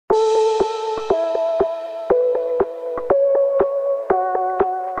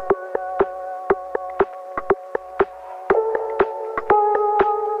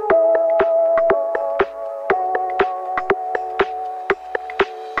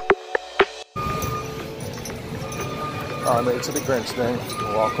I made it to the Grinch thing.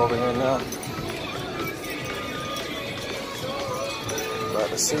 We'll walk over here now. About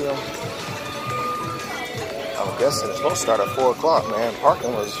to see them. I'm guessing it's supposed to start at 4 o'clock, man.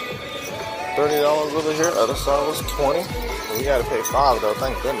 Parking was $30 over here. Other side was $20. We gotta pay $5 though,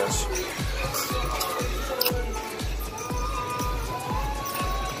 thank goodness.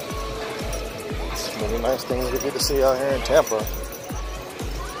 Many nice things we get to see out here in Tampa.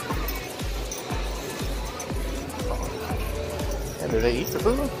 And do they eat the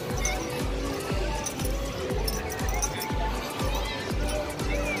food?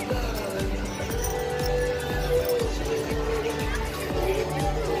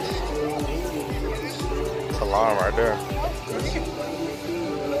 It's an alarm right there.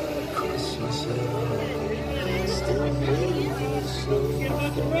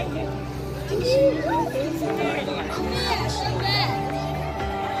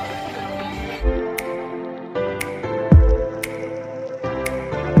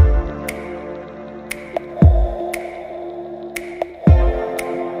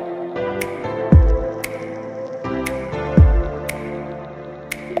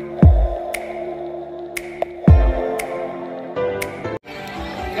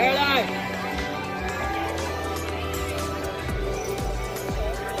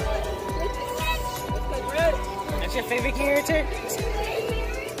 Your favorite character?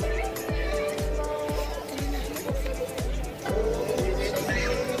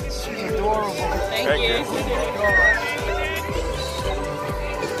 She's adorable. Thank you.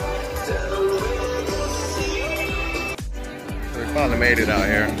 We finally made it out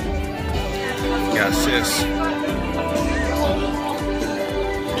here. Got sis.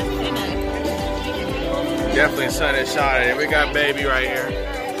 Definitely sun is shining. We got baby right here.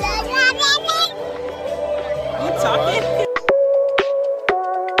 You talking?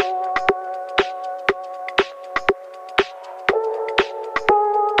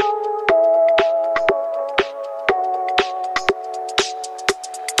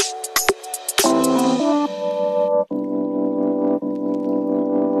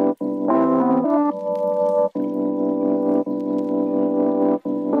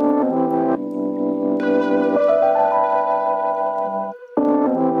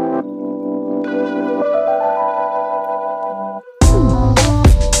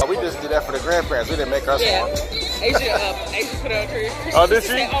 For the grandparents, we didn't make us one. Asia put it on her. Oh, did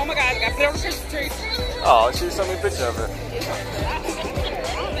she? Oh my God, I put it on the Christmas tree. Oh, she sent me a picture of it.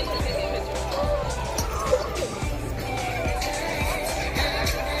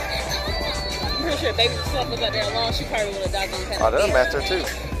 I'm pretty sure if baby Fluff was out there alone, she probably would have died on the Oh, that'll match her too.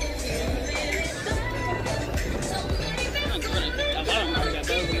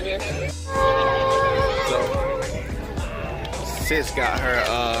 Sis got her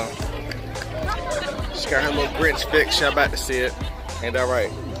she got her little Grinch fix. She about to see it. Ain't that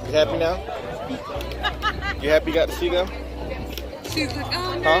right? You happy now? You happy you got to see them? She's like,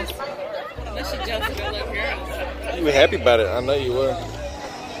 oh no. Huh? Unless she jumps in her little girl. You were happy about it. I know you were.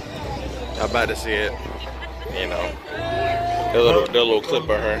 I'm about to see it. You know. The little clip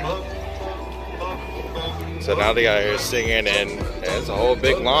of her. So now they got here singing, and it's a whole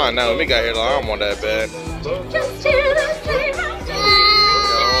big line now. We got here the alarm on that bed. Just hear the dream of Got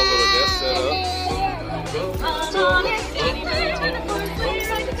a whole little guest set up.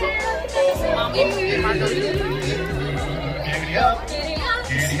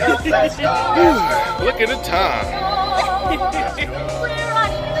 Look at the time.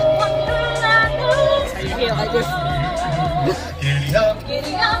 You feel like this. Giddy up,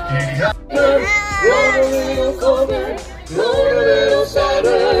 giddy up, giddy up. Roll a little colder, roll a little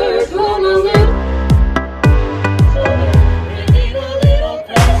sadder, roll a little.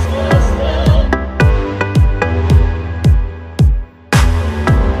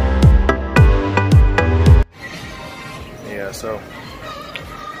 Yeah, so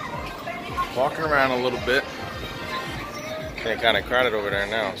walking around a little bit. Getting kind of crowded over there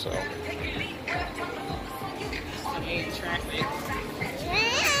now, so. Traffic.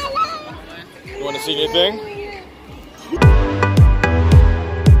 You want to see anything?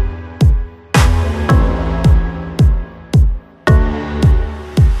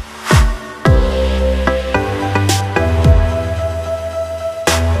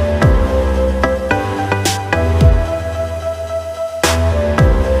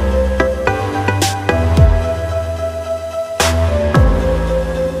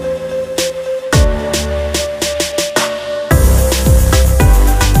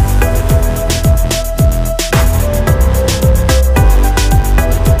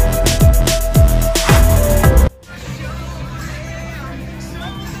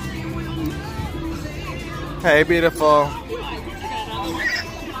 Hey, beautiful. Oh,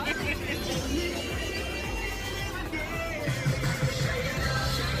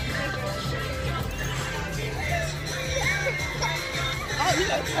 you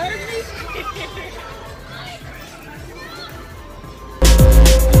guys heard me?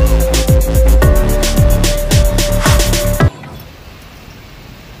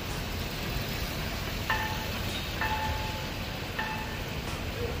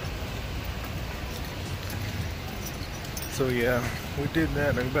 So yeah, we did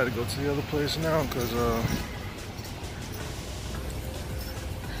that. And we better go to the other place now because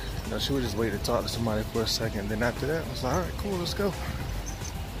no, she was just waiting to talk to somebody for a second. Then after that, I was like, all right, cool, let's go.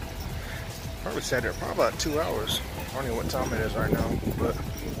 Probably sat there probably about 2 hours. I don't know what time it is right now, but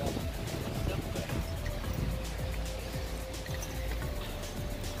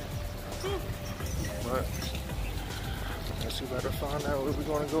I guess we better find out where we're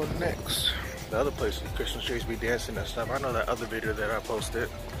gonna go next. The other place, Christmas trees be dancing and stuff. I know that other video that I posted,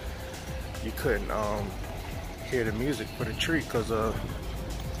 you couldn't hear the music for the tree because all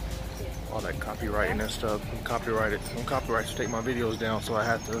that copywriting and stuff. I'm copyrighted to take my videos down, so I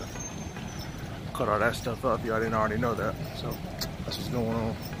had to cut all that stuff up. Y'all didn't already know that, so that's what's going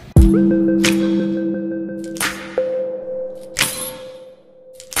on.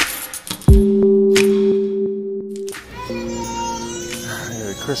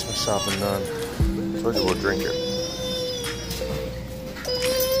 Yeah, Christmas shopping done. So we'll go drink it.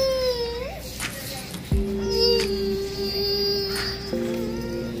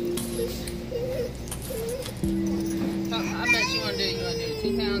 I bet you want to do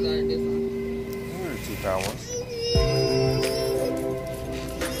 2 pounds or this one? 2 pound ones.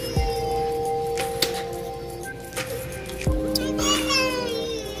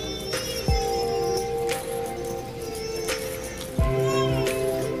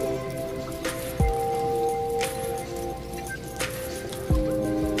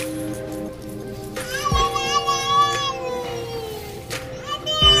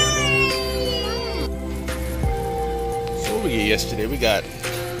 So what we get yesterday? We got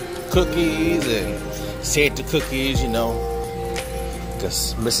cookies and Santa cookies, you know,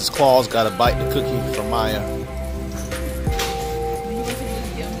 because Mrs. Claus got to bite the cookie from Maya.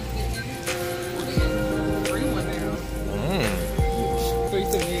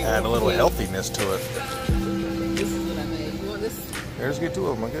 Add a little healthiness to it. This is what I made. You want this? Let's get 2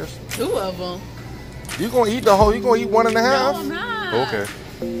 of them, I guess. 2 of them. You gonna eat the whole? You gonna eat 1 and a half? No, I'm not. Okay.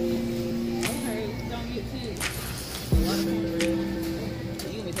 Okay, don't get 2. A lot of them.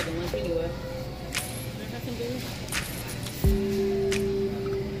 You can be taking 1 anyway. I can do.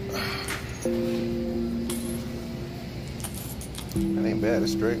 That ain't bad.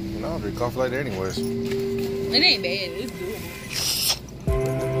 It's straight. No, I'll drink coffee like that anyways. It ain't bad. It's doable.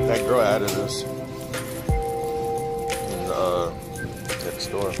 That girl added this in the, at the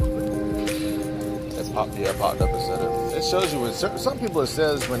store. It popped up and said it. It shows you when some people it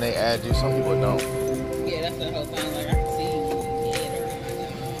says when they add you, some people don't. Yeah, that's the whole thing. Like I can see you head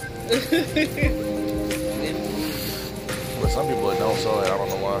or But some people it don't, so I don't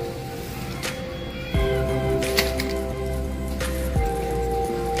know why.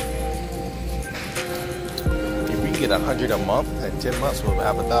 If we can get 100 a month, in 10 months we'll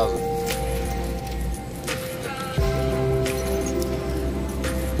have 1,000.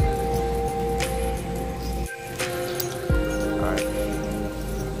 Alright.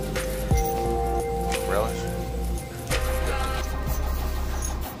 Relish.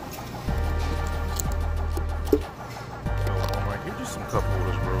 Get you some cup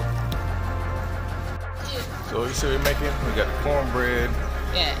holders, bro. So you see what we're making? We got the cornbread,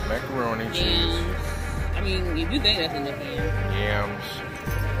 yeah. macaroni, cheese. Yams. I mean, if you think that's enough Yams. yams.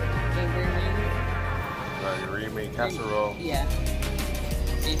 Remake casserole. Yeah.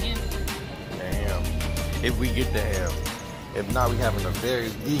 And ham. And ham. If we get the ham. If not, we having a very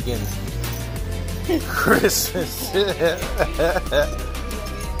vegan Christmas.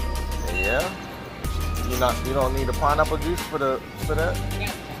 Yeah. You don't need a pineapple juice for that?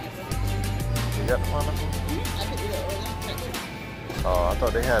 You got the pineapple? Oh, I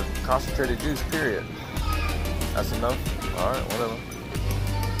thought they had concentrated juice, period. That's enough? Alright, whatever.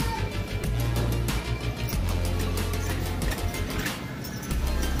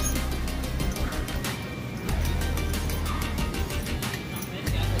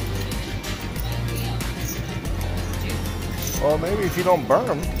 Or maybe if you don't burn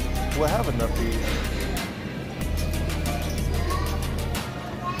them, we'll have enough to eat.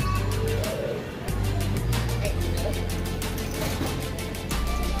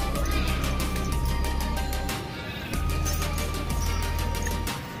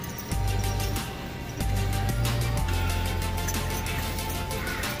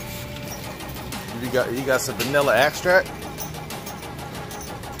 You got some vanilla extract?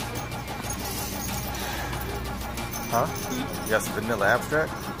 Huh? You got some vanilla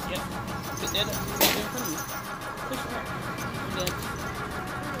abstract? Yep. Put that up. Put that in front of you. Push it out.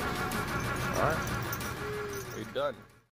 Alright. We're done.